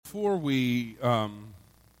before we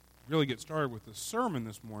really get started with the sermon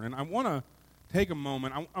this morning, I want to take a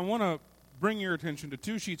moment. I want to bring your attention to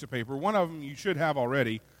two sheets of paper. One of them you should have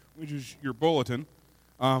already, which is your bulletin.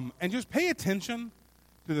 And just pay attention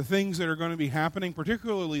to the things that are going to be happening,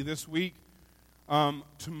 particularly this week.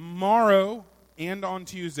 Tomorrow and on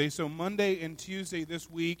Tuesday, so Monday and Tuesday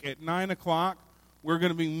this week at 9 o'clock, we're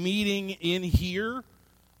going to be meeting in here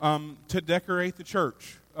to decorate the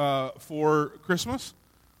church for Christmas.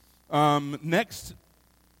 Next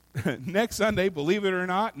Sunday, believe it or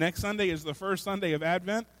not, next Sunday is the first Sunday of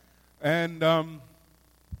Advent, and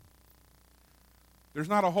there's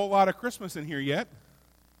not a whole lot of Christmas in here yet,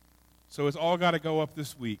 so it's all got to go up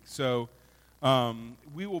this week. So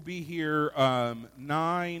we will be here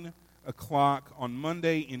 9 o'clock on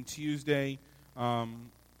Monday and Tuesday.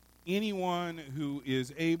 Anyone who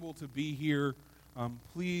is able to be here,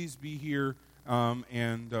 please be here,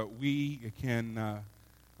 and we can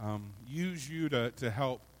use you to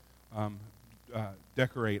help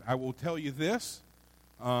decorate. I will tell you this.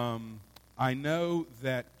 I know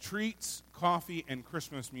that treats, coffee, and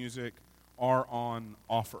Christmas music are on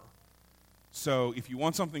offer. So if you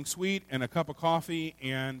want something sweet and a cup of coffee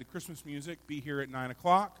and Christmas music, be here at 9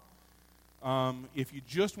 o'clock. If you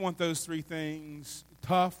just want those three things,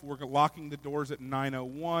 tough, we're locking the doors at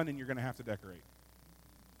 9:01, and you're going to have to decorate.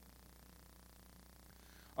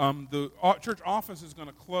 The church office is going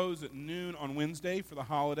to close at noon on Wednesday for the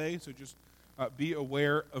holiday, so just be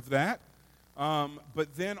aware of that.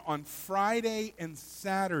 But then on Friday and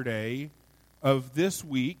Saturday of this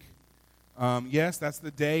week, yes, that's the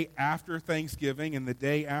day after Thanksgiving and the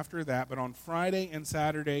day after that, but on Friday and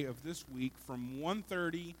Saturday of this week from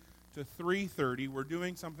 1:30 to 3:30, we're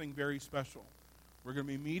doing something very special. We're going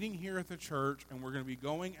to be meeting here at the church, and we're going to be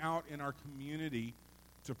going out in our community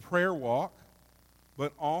to prayer walk,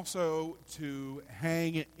 but also to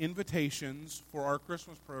hang invitations for our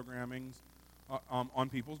Christmas programmings on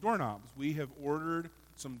people's doorknobs. We have ordered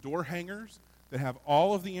some door hangers that have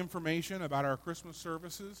all of the information about our Christmas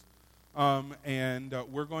services, and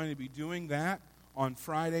we're going to be doing that on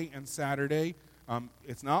Friday and Saturday.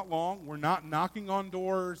 It's not long. We're not knocking on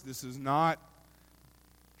doors. This is not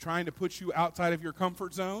trying to put you outside of your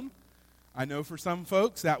comfort zone. I know for some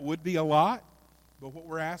folks that would be a lot. But what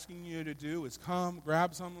we're asking you to do is come,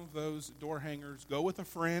 grab some of those door hangers, go with a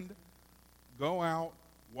friend, go out,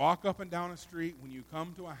 walk up and down a street. When you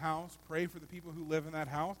come to a house, pray for the people who live in that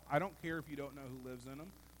house. I don't care if you don't know who lives in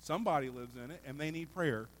them. Somebody lives in it, and they need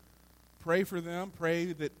prayer. Pray for them.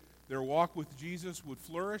 Pray that their walk with Jesus would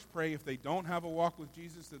flourish. Pray if they don't have a walk with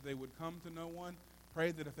Jesus that they would come to know one.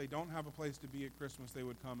 Pray that if they don't have a place to be at Christmas, they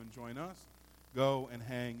would come and join us. Go and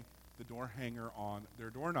hang the door hanger on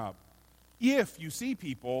their doorknob. If you see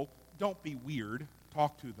people, don't be weird.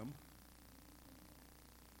 Talk to them.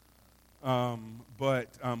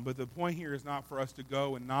 But the point here is not for us to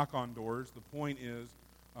go and knock on doors. The point is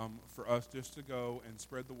for us just to go and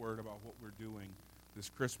spread the word about what we're doing this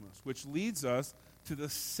Christmas, which leads us to the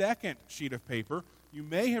second sheet of paper. You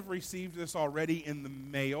may have received this already in the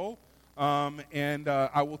mail, and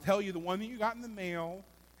I will tell you the one that you got in the mail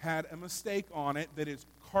had a mistake on it that is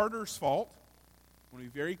Carter's fault. I want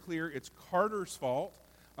to be very clear, it's Carter's fault.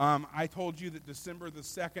 I told you that December the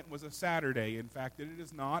 2nd was a Saturday. In fact, it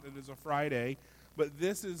is not. It is a Friday. But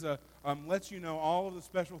this is lets you know all of the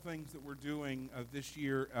special things that we're doing this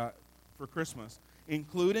year for Christmas,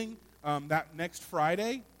 including that next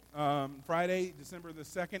Friday. Friday, December the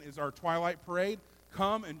 2nd, is our Twilight Parade.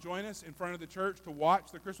 Come and join us in front of the church to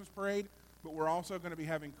watch the Christmas parade. But we're also going to be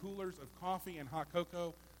having coolers of coffee and hot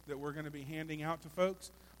cocoa that we're going to be handing out to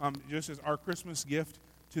folks, just as our Christmas gift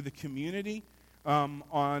to the community.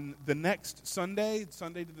 On the next Sunday,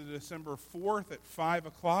 Sunday to the December 4th at 5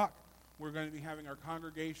 o'clock, we're going to be having our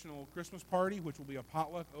congregational Christmas party, which will be a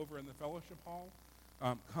potluck over in the fellowship hall.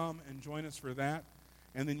 Come and join us for that.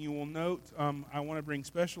 And then you will note, I want to bring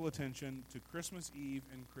special attention to Christmas Eve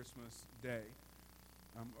and Christmas Day.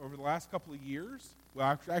 Over the last couple of years, well,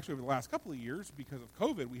 actually over the last couple of years, because of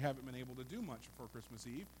COVID, we haven't been able to do much for Christmas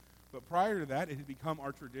Eve. But prior to that, it had become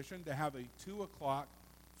our tradition to have a 2 o'clock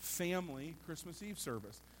family Christmas Eve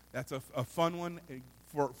service. That's a fun one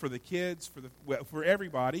for the kids, for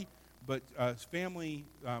everybody, but family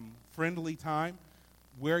friendly time.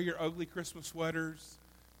 Wear your ugly Christmas sweaters,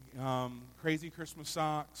 crazy Christmas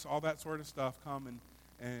socks, all that sort of stuff. Come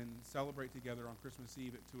and celebrate together on Christmas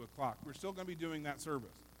Eve at 2 o'clock. We're still going to be doing that service.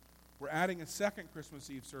 We're adding a second Christmas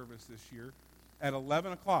Eve service this year at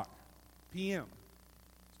 11 o'clock p.m.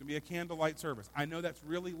 It's going to be a candlelight service. I know that's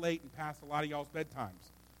really late and past a lot of y'all's bedtimes.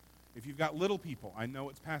 If you've got little people, I know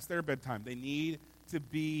it's past their bedtime. They need to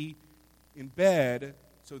be in bed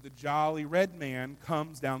so the jolly red man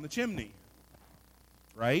comes down the chimney,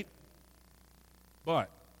 right? But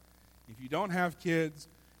if you don't have kids,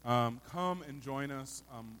 come and join us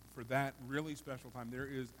for that really special time. There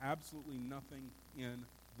is absolutely nothing in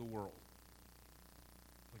the world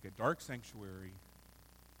like a dark sanctuary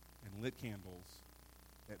and lit candles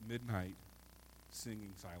at midnight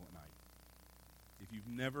singing Silent Night. If you've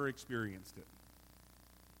never experienced it,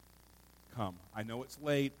 come. I know it's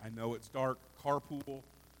late. I know it's dark. Carpool.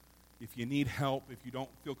 If you need help, if you don't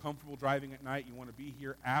feel comfortable driving at night, you want to be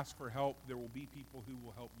here, ask for help. There will be people who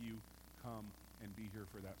will help you come and be here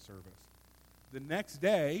for that service. The next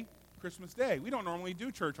day, Christmas Day. We don't normally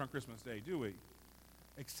do church on Christmas Day, do we?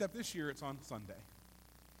 Except this year it's on Sunday.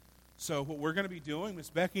 So what we're going to be doing, Miss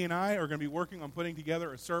Becky and I are going to be working on putting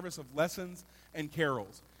together a service of lessons and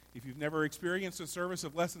carols. If you've never experienced a service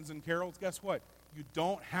of lessons and carols, guess what? You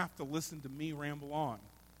don't have to listen to me ramble on.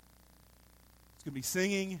 It's going to be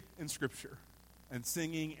singing and Scripture, and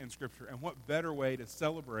singing and Scripture. And what better way to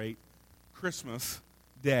celebrate Christmas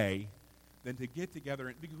Day than to get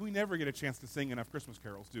together, because we never get a chance to sing enough Christmas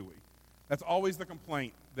carols, do we? That's always the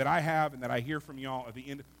complaint that I have and that I hear from y'all at the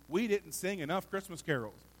end. We didn't sing enough Christmas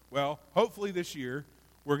carols. Well, hopefully this year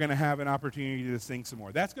we're going to have an opportunity to sing some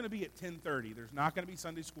more. That's going to be at 10:30. There's not going to be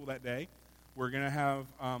Sunday school that day. We're going to have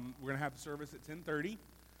the service at 10:30.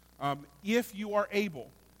 If you are able,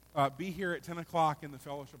 be here at 10 o'clock in the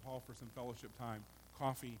fellowship hall for some fellowship time,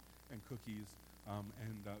 coffee and cookies,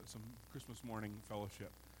 and some Christmas morning fellowship.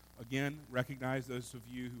 Again, recognize those of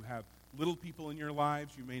you who have little people in your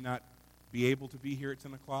lives. You may not be able to be here at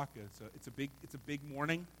 10 o'clock. It's a big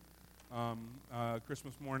morning,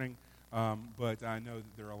 Christmas morning, but I know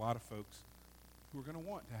that there are a lot of folks who are going to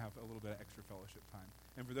want to have a little bit of extra fellowship time.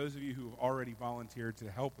 And for those of you who have already volunteered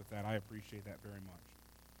to help with that, I appreciate that very much.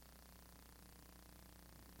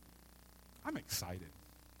 I'm excited.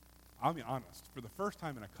 I'll be honest. For the first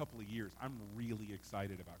time in a couple of years, I'm really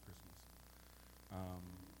excited about Christmas.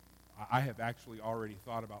 I have actually already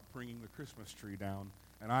thought about bringing the Christmas tree down,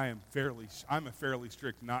 and I'm a fairly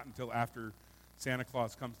strict not until after Santa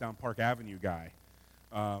Claus comes down Park Avenue guy.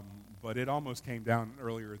 But it almost came down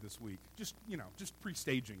earlier this week. Just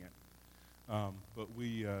pre-staging it.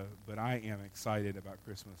 But I am excited about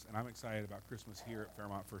Christmas, and I'm excited about Christmas here at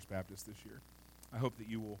Fairmont First Baptist this year. I hope that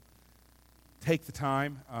you will take the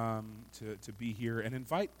time to be here and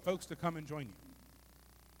invite folks to come and join you.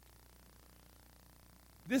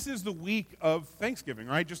 This is the week of Thanksgiving,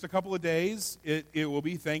 right? Just a couple of days, it will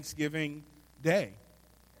be Thanksgiving Day.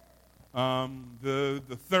 The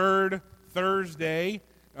fourth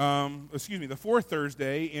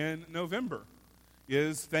Thursday in November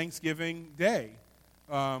is Thanksgiving Day.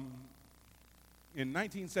 In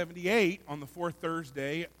 1978, on the fourth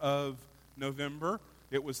Thursday of November,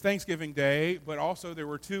 it was Thanksgiving Day, but also there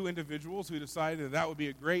were two individuals who decided that would be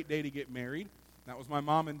a great day to get married. That was my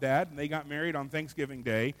mom and dad, and they got married on Thanksgiving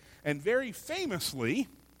Day. And very famously,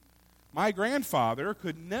 my grandfather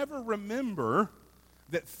could never remember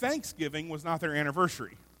that Thanksgiving was not their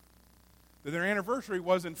anniversary. That their anniversary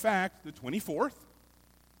was, in fact, the 24th.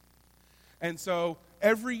 And so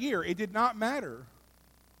every year, it did not matter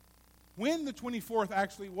when the 24th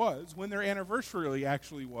actually was, when their anniversary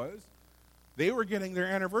actually was, they were getting their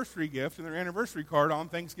anniversary gift and their anniversary card on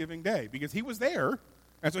Thanksgiving Day because he was there.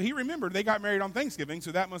 And so he remembered they got married on Thanksgiving,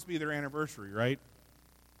 so that must be their anniversary, right?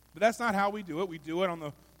 But that's not how we do it. We do it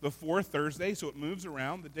on the fourth Thursday, so it moves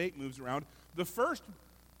around. The date moves around. The first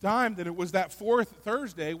time that it was that fourth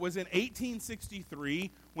Thursday was in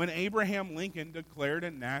 1863 when Abraham Lincoln declared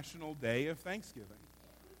a national day of Thanksgiving.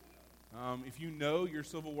 If you know your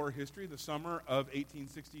Civil War history, the summer of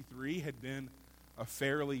 1863 had been a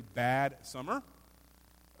fairly bad summer.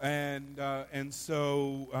 And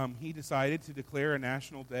so he decided to declare a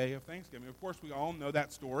national day of Thanksgiving. Of course, we all know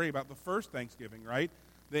that story about the first Thanksgiving, right?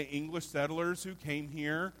 The English settlers who came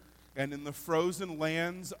here and in the frozen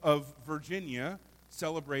lands of Virginia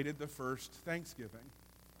celebrated the first Thanksgiving.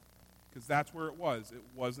 Because that's where it was. It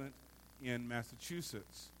wasn't in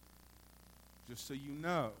Massachusetts. Just so you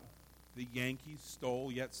know, the Yankees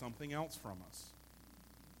stole yet something else from us.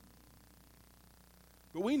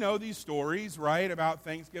 But we know these stories, right, about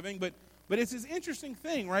Thanksgiving. But it's this interesting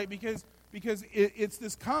thing, right, because it's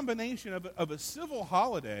this combination of a civil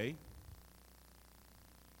holiday,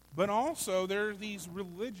 but also there are these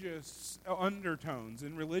religious undertones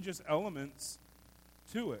and religious elements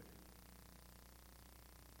to it.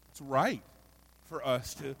 It's right for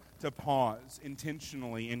us to pause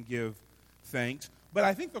intentionally and give thanks. But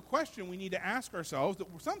I think the question we need to ask ourselves, that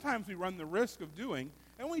sometimes we run the risk of doing,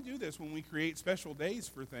 and we do this when we create special days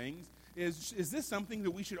for things, is this something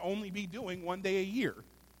that we should only be doing one day a year?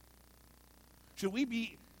 Should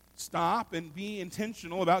we stop and be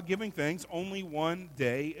intentional about giving thanks only one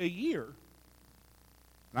day a year?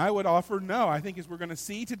 And I would offer no. I think as we're going to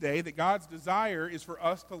see today that God's desire is for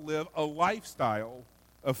us to live a lifestyle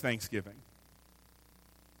of thanksgiving.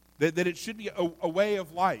 That it should be a way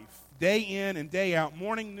of life, day in and day out,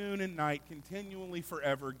 morning, noon, and night, continually,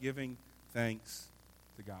 forever giving thanks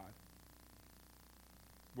to God.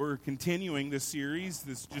 We're continuing this series,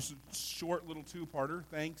 this just short little two-parter,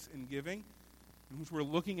 Thanks and Giving, in which we're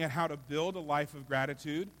looking at how to build a life of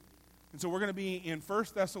gratitude. And so we're going to be in 1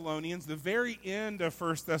 Thessalonians, the very end of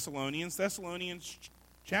 1 Thessalonians, Thessalonians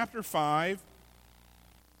chapter 5.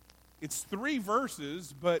 It's 3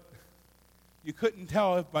 verses, but you couldn't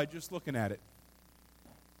tell it by just looking at it.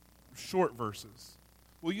 Short verses.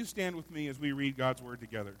 Will you stand with me as we read God's word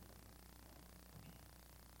together?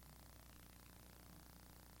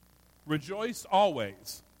 Rejoice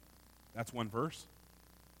always. That's one verse.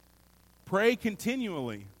 Pray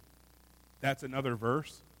continually. That's another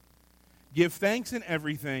verse. Give thanks in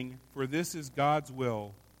everything, for this is God's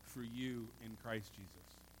will for you in Christ Jesus.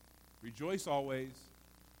 Rejoice always.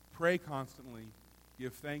 Pray constantly.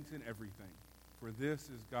 Give thanks in everything, for this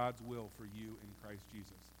is God's will for you in Christ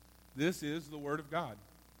Jesus. This is the Word of God.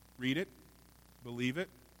 Read it, believe it,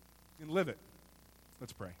 and live it.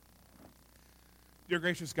 Let's pray. Dear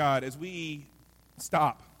gracious God, as we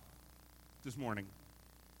stop this morning,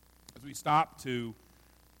 as we stop to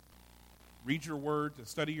read your Word, to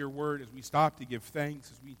study your Word, as we stop to give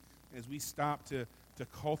thanks, as we stop to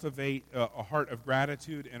cultivate a heart of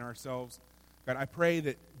gratitude in ourselves, God, I pray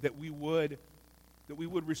that we would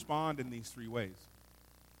respond in these 3 ways.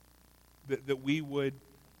 That we would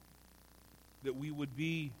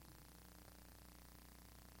be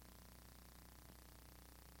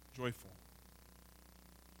joyful.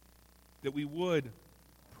 That we would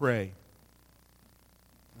pray.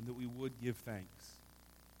 And that we would give thanks.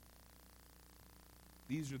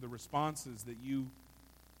 These are the responses that you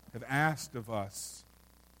have asked of us.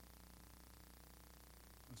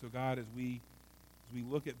 And so, God, as we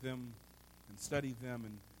look at them and study them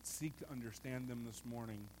and seek to understand them this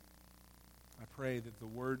morning, I pray that the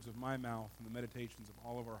words of my mouth and the meditations of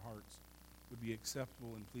all of our hearts would be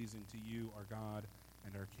acceptable and pleasing to you, our God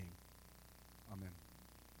and our King. Amen.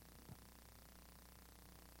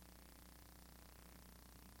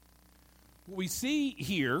 What we see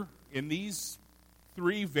here in these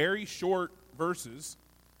 3 very short verses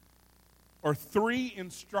are 3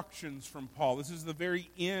 instructions from Paul. This is the very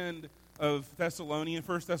end of 1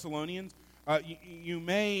 Thessalonians.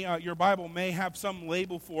 Your Bible may have some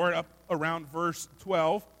label for it up around verse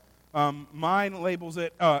 12. Mine labels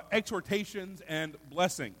it exhortations and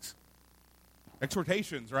blessings.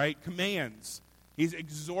 Exhortations, right? Commands. He's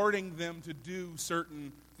exhorting them to do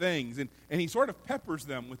certain things. And he sort of peppers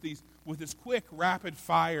them with this quick, rapid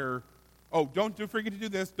fire. Oh, don't forget to do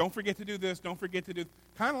this. Don't forget to do this. Don't forget to do.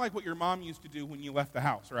 Kind of like what your mom used to do when you left the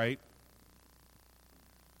house, right?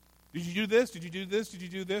 Did you do this? Did you do this? Did you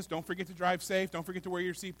do this? Don't forget to drive safe. Don't forget to wear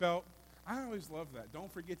your seatbelt. I always love that.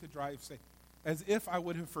 Don't forget to drive safe. As if I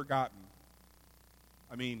would have forgotten.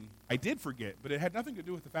 I mean, I did forget, but it had nothing to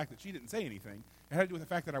do with the fact that she didn't say anything. It had to do with the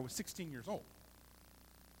fact that I was 16 years old.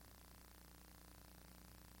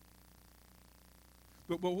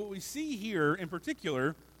 But what we see here in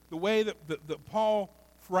particular, the way that Paul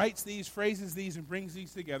writes these, phrases these, and brings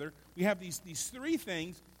these together, we have these 3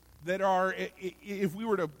 things that are, if we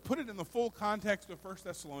were to put it in the full context of 1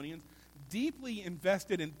 Thessalonians, deeply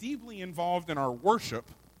invested and deeply involved in our worship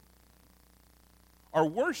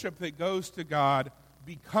that goes to God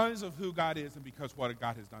because of who God is and because what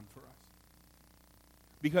God has done for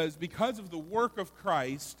us. Because of the work of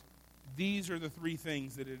Christ, these are the 3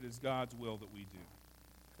 things that it is God's will that we do.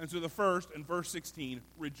 And so the first, in verse 16,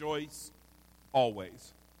 rejoice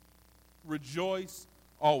always. Rejoice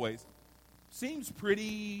always. Seems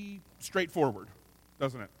pretty straightforward,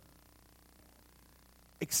 doesn't it?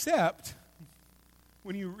 Except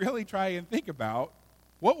when you really try and think about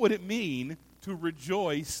what would it mean to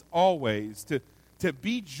rejoice always, to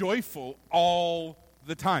be joyful all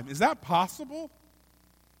the time. Is that possible?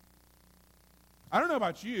 I don't know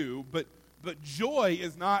about you, but joy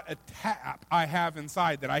is not a tap I have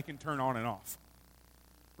inside that I can turn on and off.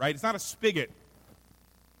 Right? It's not a spigot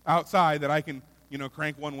outside that I can,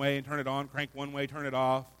 crank one way and turn it on, crank one way, turn it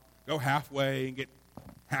off, go halfway and get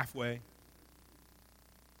halfway.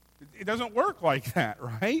 It doesn't work like that,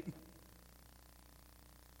 right?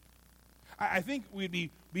 I think we'd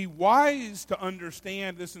be wise to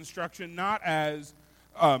understand this instruction not as,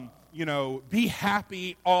 be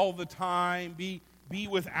happy all the time, be be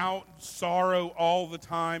without sorrow all the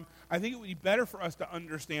time. I think it would be better for us to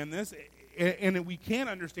understand this, and we can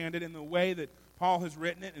understand it in the way that Paul has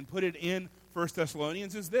written it and put it in 1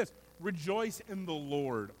 Thessalonians, is this: rejoice in the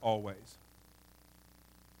Lord always.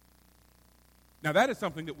 Now, that is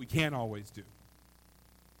something that we can't always do.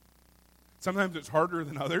 Sometimes it's harder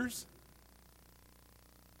than others,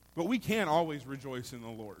 but we can always rejoice in the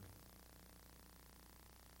Lord.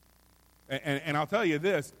 And I'll tell you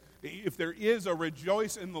this, if there is a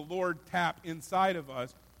rejoice in the Lord tap inside of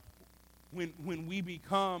us, when we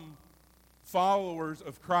become followers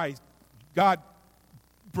of Christ, God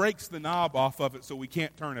breaks the knob off of it so we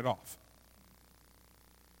can't turn it off.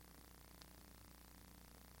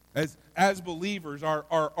 As believers,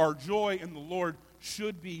 our joy in the Lord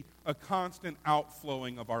should be a constant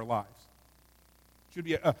outflowing of our lives. It should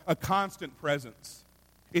be a constant presence.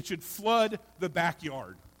 It should flood the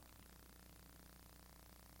backyard.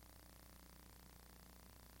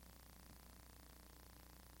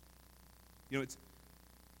 You know, it's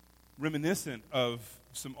reminiscent of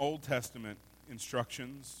some Old Testament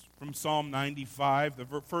instructions from Psalm 95,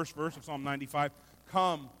 the first verse of Psalm 95.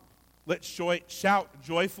 Come, let's shout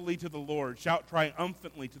joyfully to the Lord, shout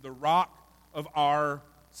triumphantly to the rock of our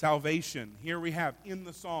salvation. Here we have in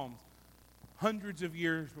the Psalms, hundreds of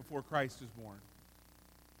years before Christ is born,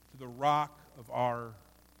 to the rock of our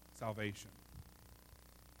salvation.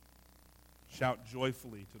 Shout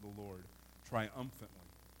joyfully to the Lord, triumphantly,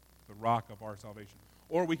 the rock of our salvation.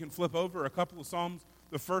 Or we can flip over a couple of Psalms,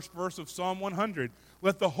 the first verse of Psalm 100.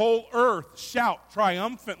 Let the whole earth shout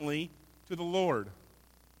triumphantly to the Lord.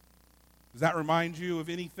 Does that remind you of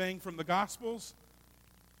anything from the Gospels?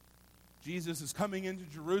 Jesus is coming into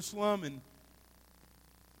Jerusalem, and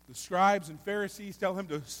the scribes and Pharisees tell him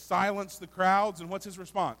to silence the crowds, and what's his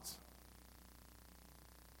response?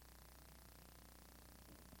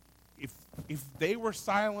 If they were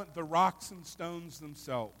silent, the rocks and stones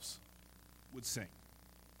themselves would sing.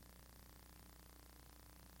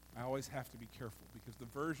 I always have to be careful because the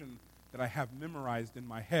version that I have memorized in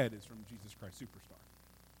my head is from Jesus Christ Superstar.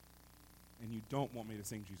 And you don't want me to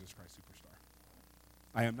sing Jesus Christ Superstar.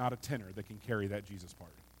 I am not a tenor that can carry that Jesus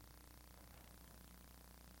part.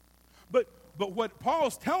 But what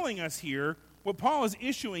Paul's telling us here, what Paul is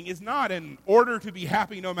issuing is not an order to be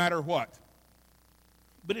happy no matter what.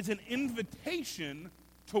 But it's an invitation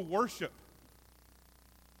to worship.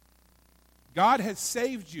 God has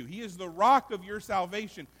saved you. He is the rock of your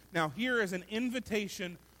salvation. Now here is an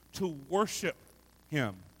invitation to worship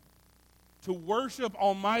Him. To worship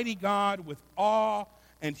Almighty God with awe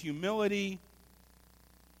and humility.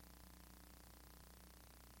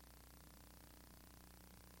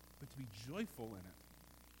 But to be joyful in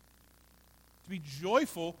it. To be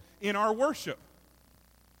joyful in our worship.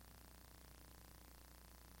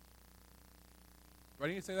 Do I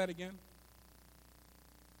need to say that again?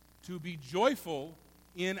 To be joyful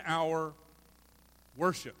in our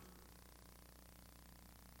worship.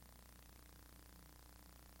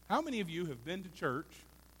 How many of you have been to church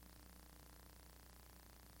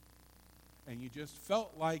and you just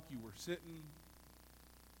felt like you were sitting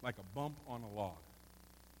like a bump on a log?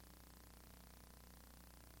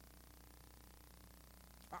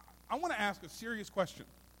 I want to ask a serious question.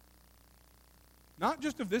 Not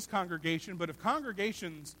just of this congregation, but of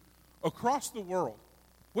congregations across the world.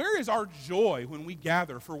 Where is our joy when we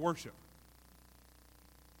gather for worship?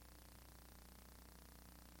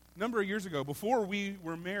 A number of years ago, before we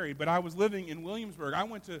were married, but I was living in Williamsburg, I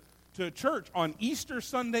went to church on Easter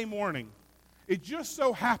Sunday morning. It just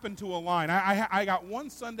so happened to align. I got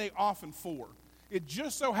one Sunday off in 4. It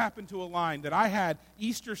just so happened to align that I had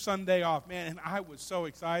Easter Sunday off. Man, and I was so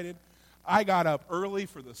excited. I got up early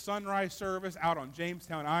for the sunrise service out on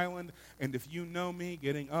Jamestown Island, and if you know me,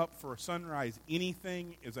 getting up for a sunrise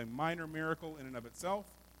anything is a minor miracle in and of itself.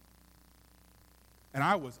 And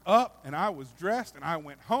I was up, and I was dressed, and I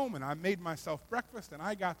went home, and I made myself breakfast, and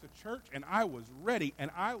I got to church, and I was ready,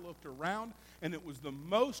 and I looked around, and it was the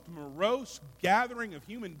most morose gathering of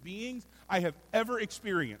human beings I have ever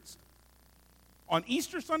experienced. On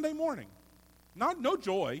Easter Sunday morning, no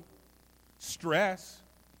joy, stress,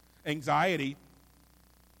 anxiety.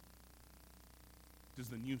 Does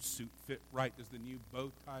the new suit fit right? Does the new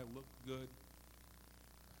bow tie look good?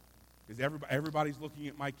 Is everybody's looking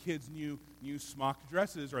at my kids' new smock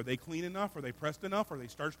dresses? Are they clean enough? Are they pressed enough? Are they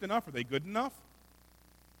starched enough? Are they good enough?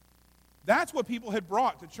 That's what people had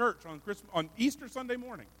brought to church on Easter Sunday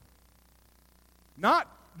morning. Not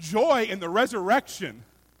joy in the resurrection.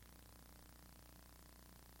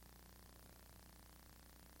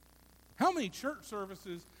 How many church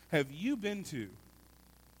services have you been to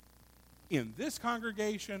in this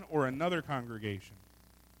congregation or another congregation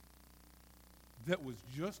that was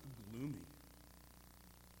just gloomy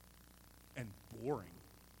and boring.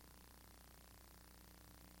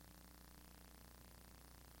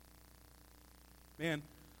 Man,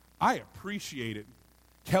 I appreciated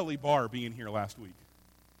Kelly Barr being here last week.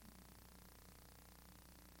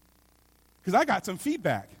 Because I got some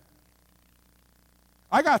feedback.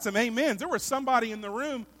 I got some amens. There was somebody in the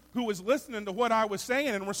room who was listening to what I was saying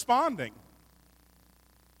and responding.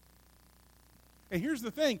 And here's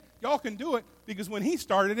the thing. Y'all can do it because when he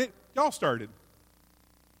started it, y'all started.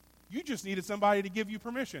 You just needed somebody to give you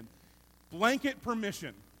permission. Blanket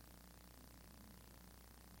permission.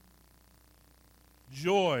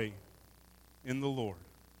 Joy in the Lord.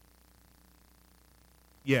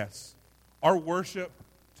 Yes, our worship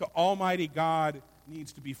to Almighty God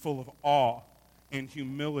needs to be full of awe and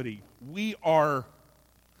humility. We are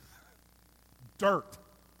dirt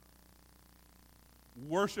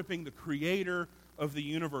worshiping the Creator of the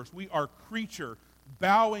universe. We are creature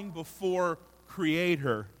bowing before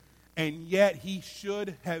Creator, and yet He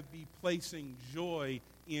should have been placing joy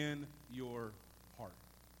in your heart.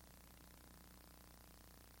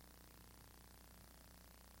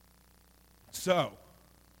 So,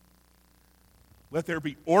 let there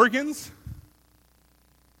be organs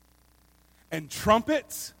and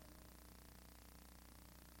trumpets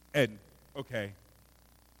and, okay,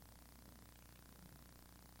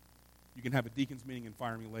 you can have a deacon's meeting and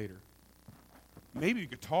fire me later. Maybe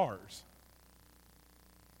guitars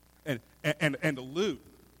and a lute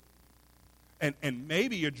and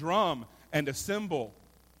maybe a drum and a cymbal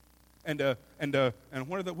and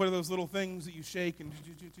what are those little things that you shake and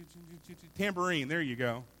tambourine. There you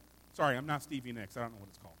go. Sorry, I'm not Stevie Nicks. I don't know what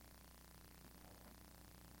it's called.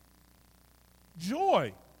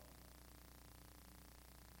 Joy.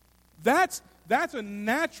 That's a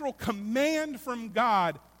natural command from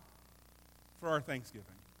God for our Thanksgiving.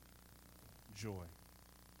 Joy.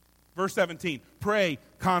 Verse 17, pray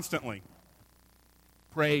constantly.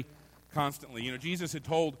 Pray constantly. You know, Jesus had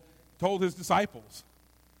told his disciples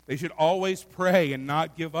they should always pray and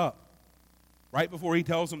not give up. Right before he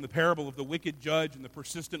tells them the parable of the wicked judge and the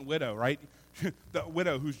persistent widow, right? The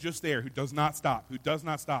widow who's just there, who does not stop, who does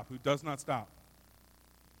not stop, who does not stop.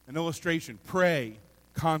 An illustration, pray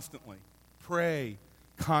constantly. Pray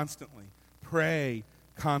constantly. Pray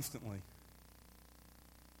constantly.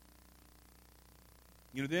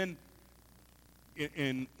 You know, then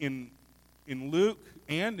in Luke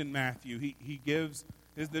and in Matthew, he gives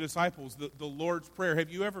the disciples the Lord's Prayer. Have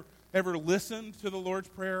you ever listened to the Lord's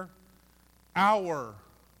Prayer? Our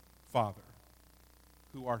Father,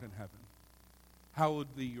 who art in heaven,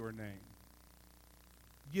 hallowed be your name.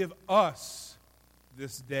 Give us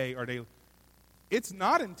this day our daily. It's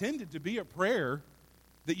not intended to be a prayer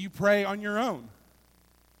that you pray on your own.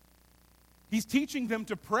 He's teaching them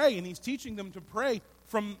to pray, and he's teaching them to pray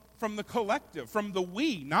from the collective, from the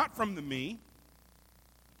we, not from the me.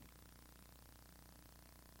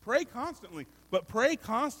 Pray constantly, but pray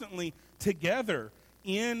constantly together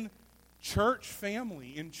in church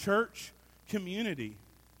family, in church community.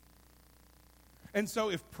 And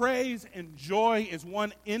so if praise and joy is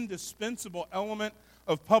one indispensable element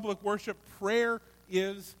of public worship, prayer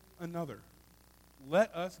is another.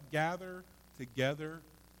 Let us gather together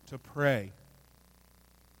to pray.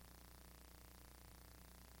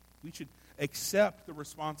 We should accept the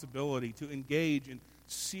responsibility to engage in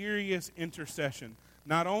serious intercession,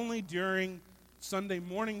 not only during Sunday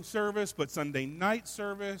morning service, but Sunday night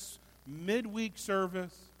service, midweek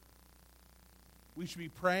service. We should be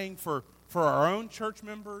praying for our own church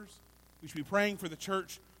members. We should be praying for the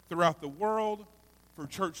church throughout the world, for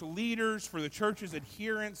church leaders, for the church's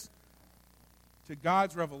adherence to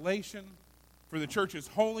God's revelation, for the church's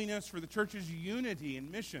holiness, for the church's unity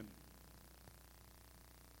and mission.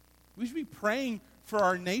 We should be praying for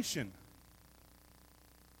our nation,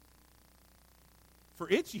 for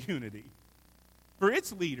its unity, for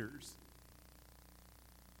its leaders,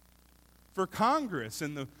 for Congress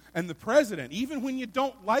and the president, even when you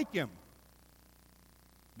don't like him.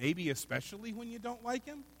 Maybe especially when you don't like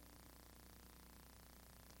him.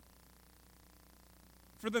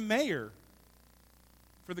 For the mayor,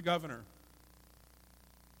 for the governor,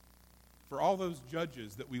 for all those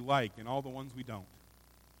judges that we like and all the ones we don't.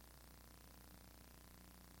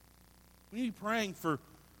 We need to be praying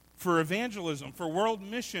for evangelism, for world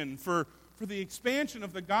mission, for the expansion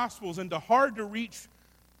of the Gospels into hard-to-reach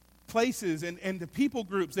places and to people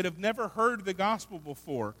groups that have never heard the gospel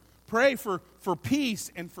before. Pray for peace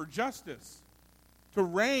and for justice to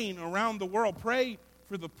reign around the world. Pray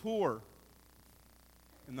for the poor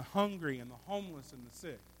and the hungry and the homeless and the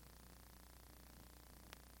sick.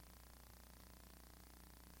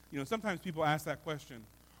 sometimes people ask that question,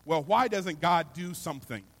 well, why doesn't God do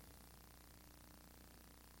something?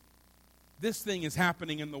 This thing is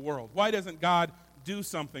happening in the world. Why doesn't God do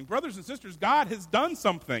something? Brothers and sisters, God has done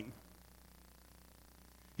something.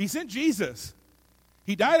 He sent Jesus.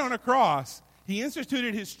 He died on a cross. He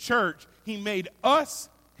instituted his church. He made us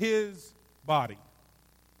his body.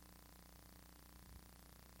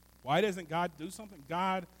 Why doesn't God do something?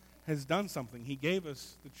 God has done something. He gave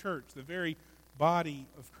us the church, the very body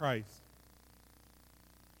of Christ.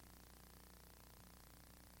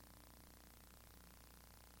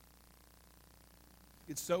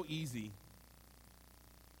 It's so easy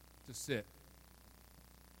to sit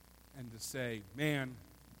and to say, man,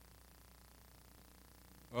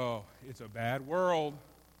 oh, it's a bad world.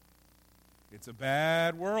 It's a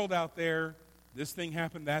bad world out there. This thing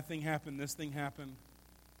happened, that thing happened, this thing happened.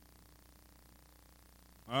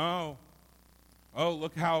 Oh,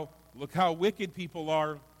 look how wicked people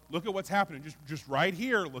are. Look at what's happening. Just right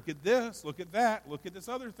here. Look at this. Look at that. Look at this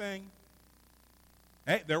other thing.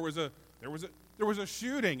 Hey, there was a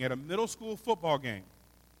shooting at a middle school football game.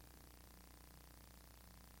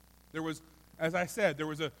 There was, as I said, there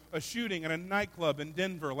was a shooting at a nightclub in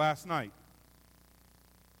Denver last night.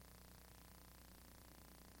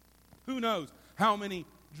 Who knows how many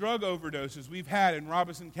drug overdoses we've had in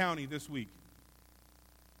Robeson County this week?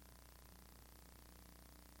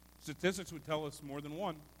 Statistics would tell us more than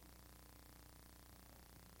one.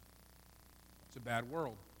 It's a bad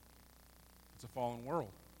world. It's a fallen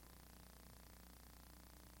world.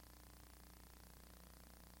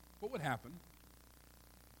 What would happen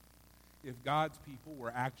if God's people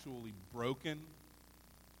were actually broken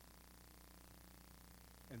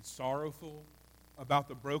and sorrowful about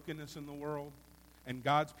the brokenness in the world, and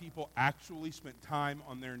God's people actually spent time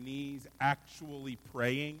on their knees actually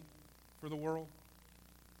praying for the world?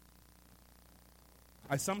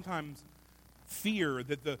 I sometimes fear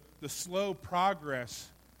that the slow progress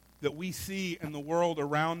that we see in the world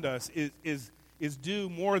around us is due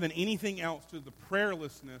more than anything else to the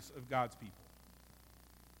prayerlessness of God's people.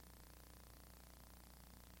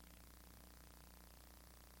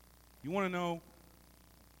 You want to know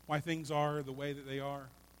why things are the way that they are?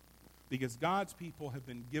 Because God's people have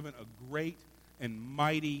been given a great and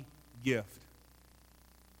mighty gift.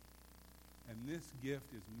 And this gift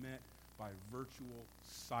is met by virtual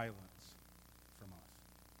silence from us.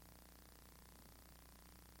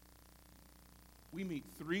 We meet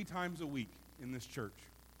 3 times a week in this church.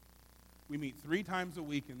 We meet 3 times a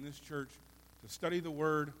week in this church to study the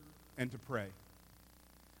Word and to pray.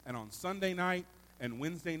 And on Sunday night and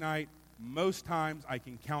Wednesday night, most times I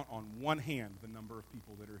can count on one hand the number of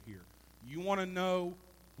people that are here. You want to know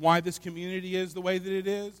why this community is the way that it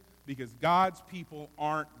is? Because God's people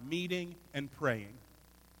aren't meeting and praying.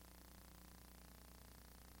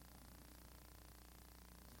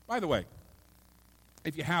 By the way,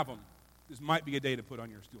 if you have them, this might be a day to put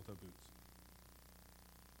on your steel-toe boots.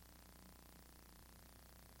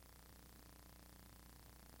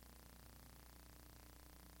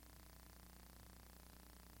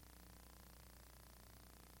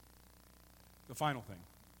 The final thing.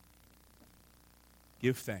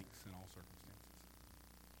 Give thanks in all circumstances.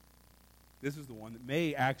 This is the one that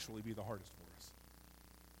may actually be the hardest for us.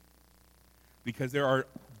 Because there are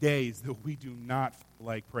days that we do not feel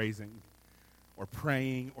like praising or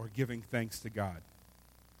praying or giving thanks to God.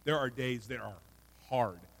 There are days that are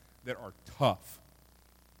hard, that are tough.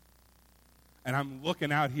 And I'm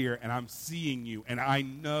looking out here and I'm seeing you, and I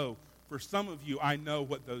know, for some of you, I know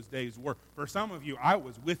what those days were. For some of you, I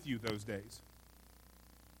was with you those days.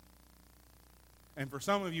 And for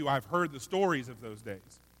some of you, I've heard the stories of those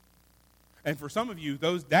days. And for some of you,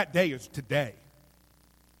 that day is today.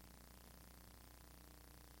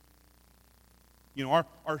 You know,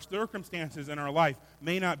 our circumstances in our life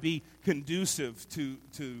may not be conducive to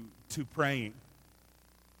praying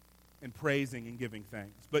and praising and giving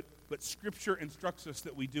thanks. But Scripture instructs us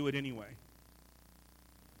that we do it anyway.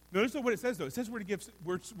 Notice what it says, though. It says we're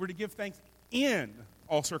to give thanks in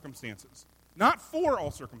all circumstances. Not for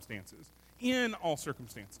all circumstances. In all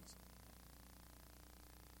circumstances.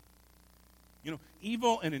 You know,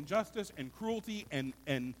 evil and injustice and cruelty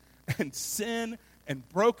and sin and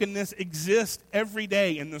brokenness exist every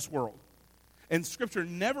day in this world. And Scripture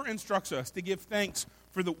never instructs us to give thanks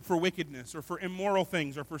for wickedness or for immoral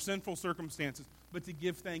things or for sinful circumstances, but to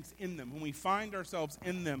give thanks in them. When we find ourselves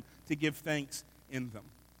in them, to give thanks in them.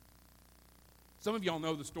 Some of y'all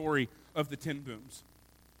know the story of the Ten Booms.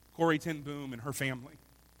 Corrie Ten Boom and her family.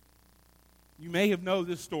 You may have known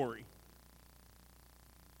this story.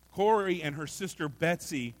 Corrie and her sister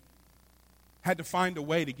Betsy had to find a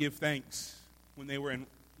way to give thanks when they were in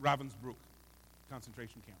Ravensbrück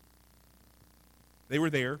concentration camp. They were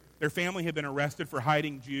there. Their family had been arrested for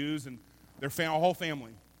hiding Jews, and their whole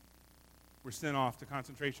family were sent off to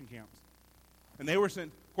concentration camps. And they were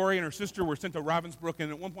sent, Corrie and her sister were sent to Ravensbrück,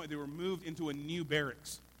 and at one point they were moved into a new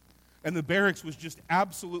barracks. And the barracks was just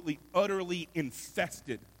absolutely, utterly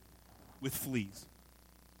infested with fleas.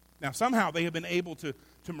 Now, somehow they had been able to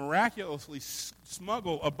miraculously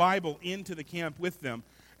smuggle a Bible into the camp with them.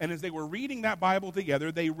 And as they were reading that Bible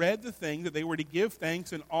together, they read the thing that they were to give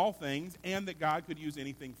thanks in all things and that God could use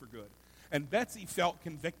anything for good. And Betsy felt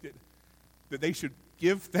convicted that they should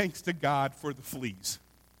give thanks to God for the fleas.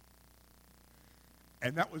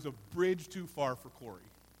 And that was a bridge too far for Corrie.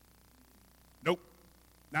 Nope,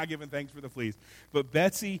 not giving thanks for the fleas. But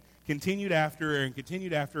Betsy continued after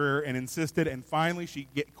her and insisted, and finally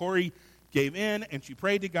Corrie gave in, and she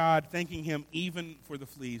prayed to God, thanking him even for the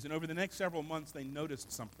fleas. And over the next several months, they noticed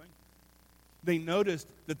something. They noticed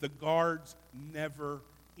that the guards never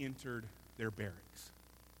entered their barracks.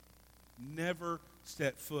 Never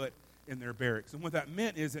set foot in their barracks. And what that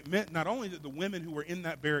meant is it meant not only that the women who were in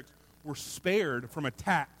that barracks were spared from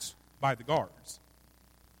attacks by the guards,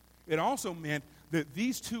 it also meant that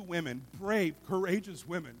these two women, brave, courageous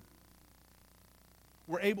women,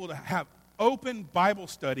 were able to have open Bible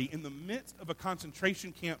study in the midst of a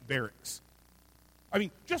concentration camp barracks. I mean,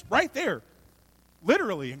 just right there,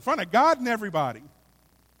 literally in front of God and everybody.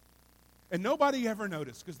 And nobody ever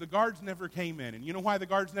noticed because the guards never came in. And you know why the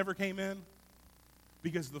guards never came in?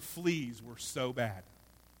 Because the fleas were so bad.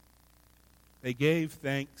 They gave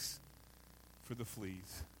thanks for the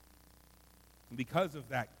fleas. And because of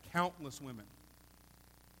that, countless women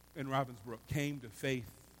in Ravensbrück came to faith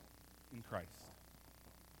in Christ.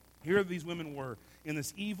 Here these women were in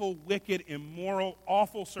this evil, wicked, immoral,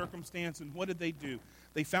 awful circumstance, and what did they do?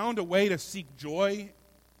 They found a way to seek joy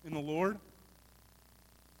in the Lord.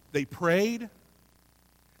 They prayed,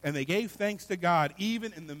 and they gave thanks to God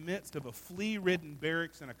even in the midst of a flea-ridden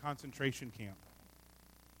barracks and a concentration camp.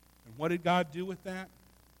 And what did God do with that?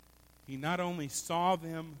 He not only saw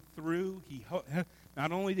them through,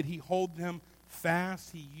 not only did he hold them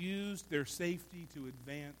fast, he used their safety to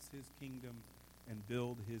advance his kingdom and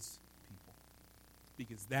build his people.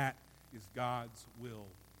 Because that is God's will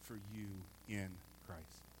for you in Christ.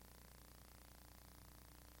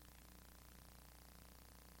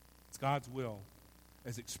 It's God's will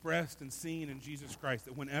as expressed and seen in Jesus Christ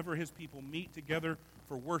that whenever his people meet together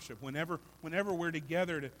for worship, whenever we're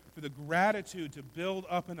together for the gratitude to build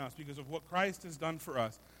up in us because of what Christ has done for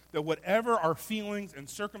us, that whatever our feelings and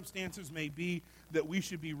circumstances may be, that we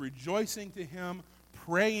should be rejoicing to him,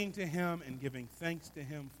 praying to him, and giving thanks to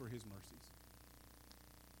him for his mercies.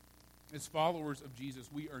 As followers of Jesus,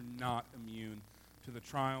 we are not immune to the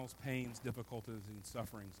trials, pains, difficulties, and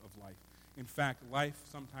sufferings of life. In fact, life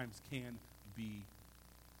sometimes can be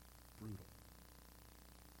brutal.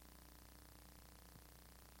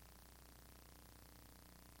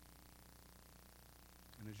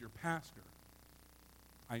 And as your pastor,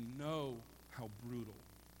 I know how brutal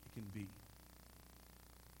it can be.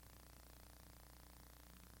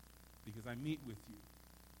 Because I meet with you,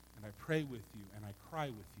 and I pray with you, and I cry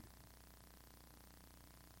with you.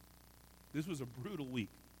 This was a brutal week.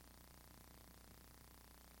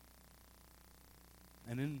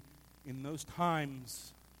 And in those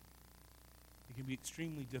times, it can be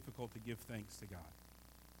extremely difficult to give thanks to God.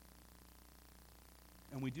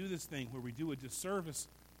 And we do this thing where we do a disservice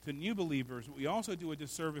to new believers, but we also do a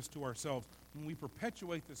disservice to ourselves when we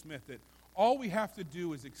perpetuate this myth that all we have to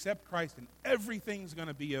do is accept Christ and everything's going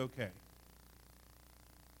to be okay.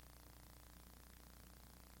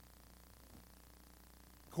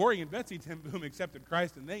 Corrie and Betsy ten Boom accepted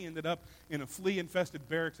Christ, and they ended up in a flea-infested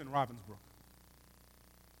barracks in Ravensbrück.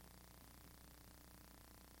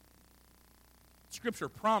 Scripture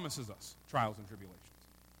promises us trials and tribulations.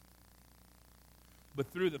 But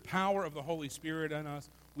through the power of the Holy Spirit in us,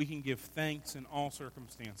 we can give thanks in all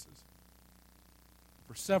circumstances.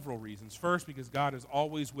 For several reasons. First, because God is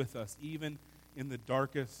always with us, even in the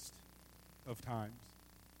darkest of times.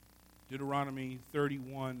 Deuteronomy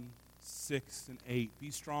 31, 6 and 8.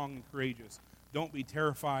 Be strong and courageous. Don't be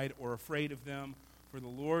terrified or afraid of them, for the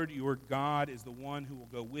Lord your God is the one who will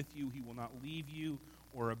go with you. He will not leave you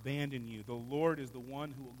or abandon you. The Lord is the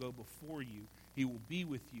one who will go before you. He will be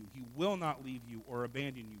with you. He will not leave you or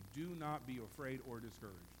abandon you. Do not be afraid or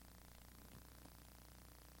discouraged.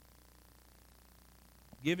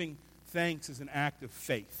 Giving thanks is an act of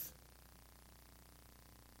faith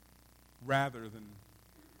rather than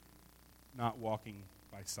not walking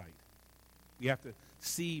by sight. We have to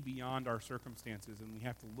see beyond our circumstances, and we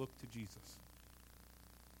have to look to Jesus.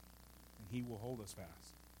 And he will hold us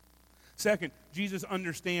fast. Second, Jesus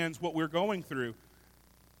understands what we're going through.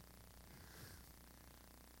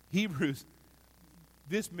 Hebrews,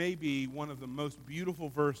 this may be one of the most beautiful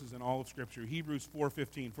verses in all of Scripture. Hebrews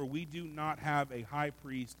 4:15, for we do not have a high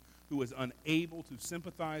priest who is unable to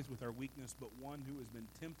sympathize with our weakness, but one who has been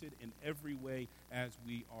tempted in every way as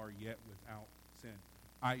we are, yet without sin.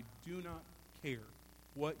 I do not care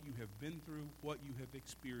what you have been through, what you have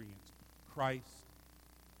experienced. Christ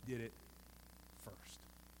did it first.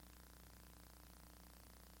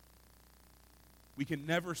 We can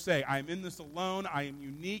never say, I am in this alone, I am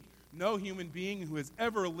unique. No human being who has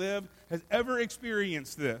ever lived has ever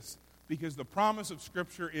experienced this, because the promise of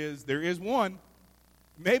Scripture is there is one.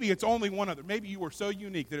 Maybe it's only one other. Maybe you are so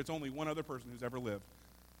unique that it's only one other person who's ever lived.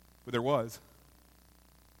 But there was,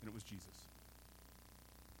 and it was Jesus.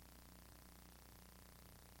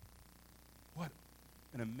 What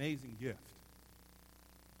an amazing gift.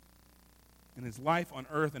 In his life on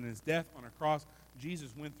earth and his death on a cross,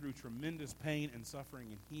 Jesus went through tremendous pain and suffering,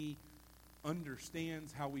 and he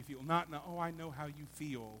understands how we feel. Not in a, oh, I know how you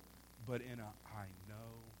feel, but in a, I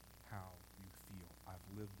know how you feel.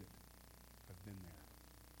 I've lived it. I've been there.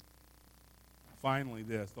 Finally,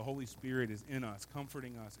 this, the Holy Spirit is in us,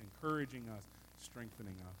 comforting us, encouraging us,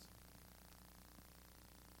 strengthening us.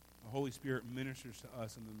 The Holy Spirit ministers to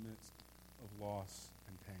us in the midst of loss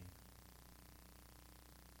and pain.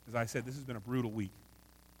 As I said, this has been a brutal week.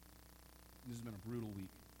 This has been a brutal week.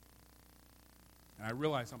 And I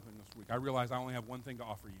realized something this week. I realized I only have one thing to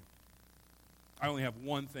offer you. I only have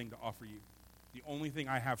one thing to offer you. The only thing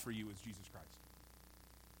I have for you is Jesus Christ.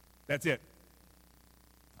 That's it.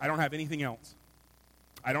 I don't have anything else.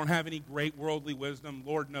 I don't have any great worldly wisdom.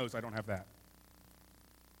 Lord knows I don't have that.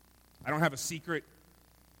 I don't have a secret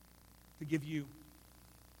to give you.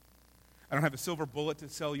 I don't have a silver bullet to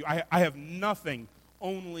sell you. I have nothing,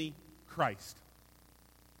 only Christ.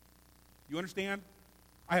 You understand?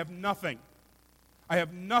 I have nothing. I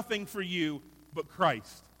have nothing for you but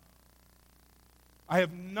Christ. I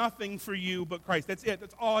have nothing for you but Christ. That's it.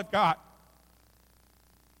 That's all I've got.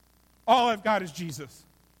 All I've got is Jesus.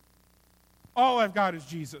 All I've got is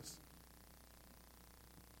Jesus.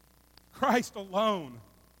 Christ alone.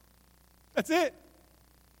 That's it.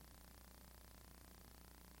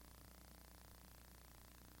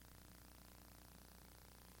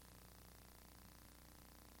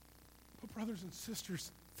 But brothers and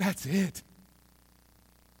sisters, that's it.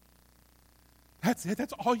 That's it.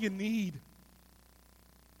 That's all you need.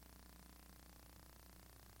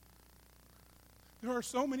 There are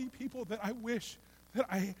so many people that I wish that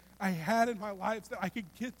I had in my life that I could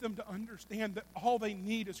get them to understand that all they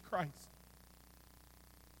need is Christ.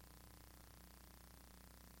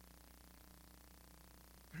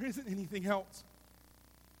 There isn't anything else.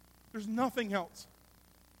 There's nothing else.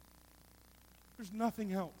 There's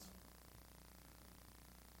nothing else.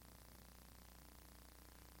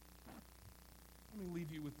 Let me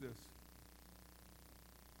leave you with this.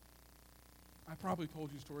 I probably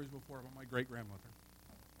told you stories before about my great-grandmother.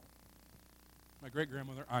 My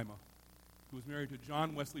great-grandmother, Ima, who was married to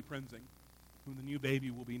John Wesley Prenzing, whom the new baby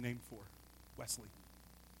will be named for, Wesley.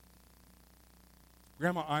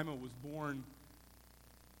 Grandma Ima was born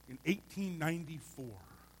in 1894.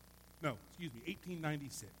 No, excuse me,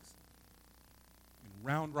 1896 in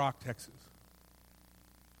Round Rock, Texas.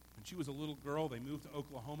 When she was a little girl, they moved to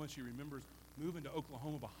Oklahoma. She remembers moving to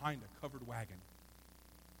Oklahoma behind a covered wagon.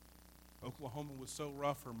 Oklahoma was so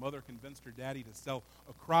rough, her mother convinced her daddy to sell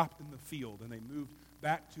a crop in the field, and they moved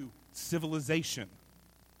back to civilization,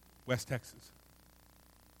 West Texas.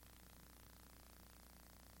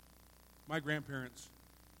 My grandparents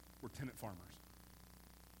were tenant farmers.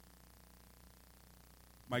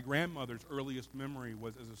 My grandmother's earliest memory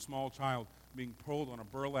was as a small child being pulled on a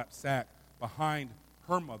burlap sack behind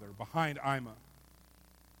her mother, behind Ima,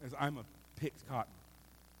 as Ima picked cotton.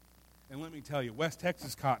 And let me tell you, West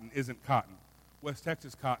Texas cotton isn't cotton. West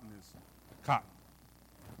Texas cotton is cotton.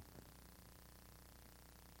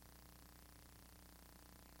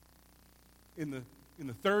 In the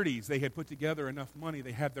 30s, they had put together enough money.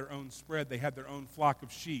 They had their own spread. They had their own flock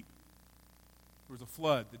of sheep. There was a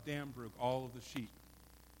flood. The dam broke. All of the sheep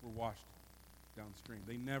were washed downstream.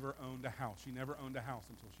 They never owned a house. She never owned a house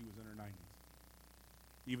until she was in her 90s.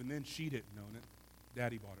 Even then, she didn't own it.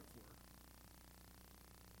 Daddy bought it for her.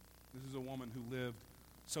 This is a woman who lived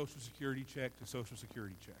Social Security check to Social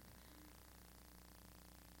Security check.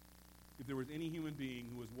 If there was any human being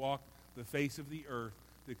who has walked the face of the earth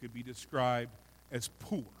that could be described as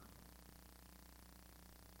poor,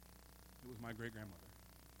 it was my great-grandmother.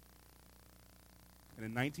 And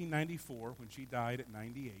in 1994, when she died at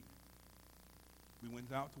 98, we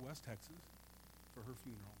went out to West Texas for her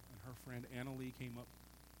funeral, and her friend Anna Lee came up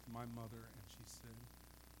to my mother and she said,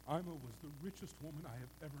 Ima was the richest woman I have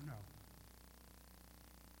ever known.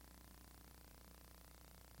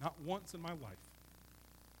 Not once in my life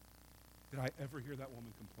did I ever hear that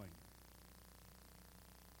woman complain.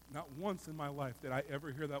 Not once in my life did I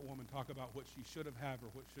ever hear that woman talk about what she should have had or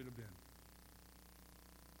what should have been.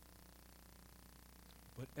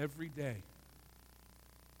 But every day,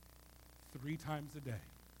 3 times a day,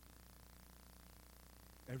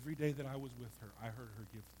 every day that I was with her, I heard her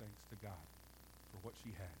give thanks to God for what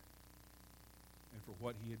she had and for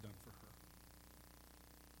what he had done for her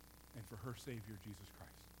and for her Savior, Jesus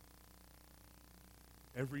Christ.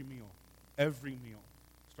 Every meal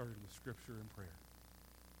started with scripture and prayer.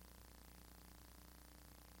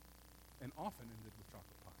 And often ended with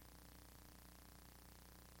chocolate pie.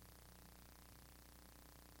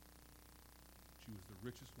 She was the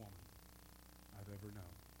richest woman I've ever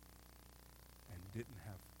known and didn't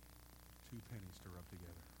have 2 pennies to rub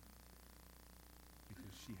together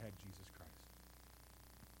because she had Jesus Christ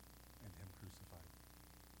and him crucified.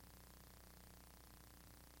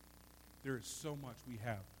 There is so much we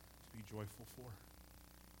have to be joyful for.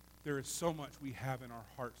 There is so much we have in our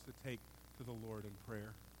hearts to take to the Lord in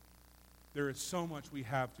prayer. There is so much we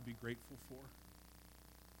have to be grateful for.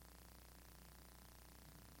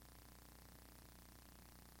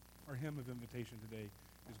 Our hymn of invitation today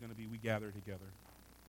is going to be We Gather Together.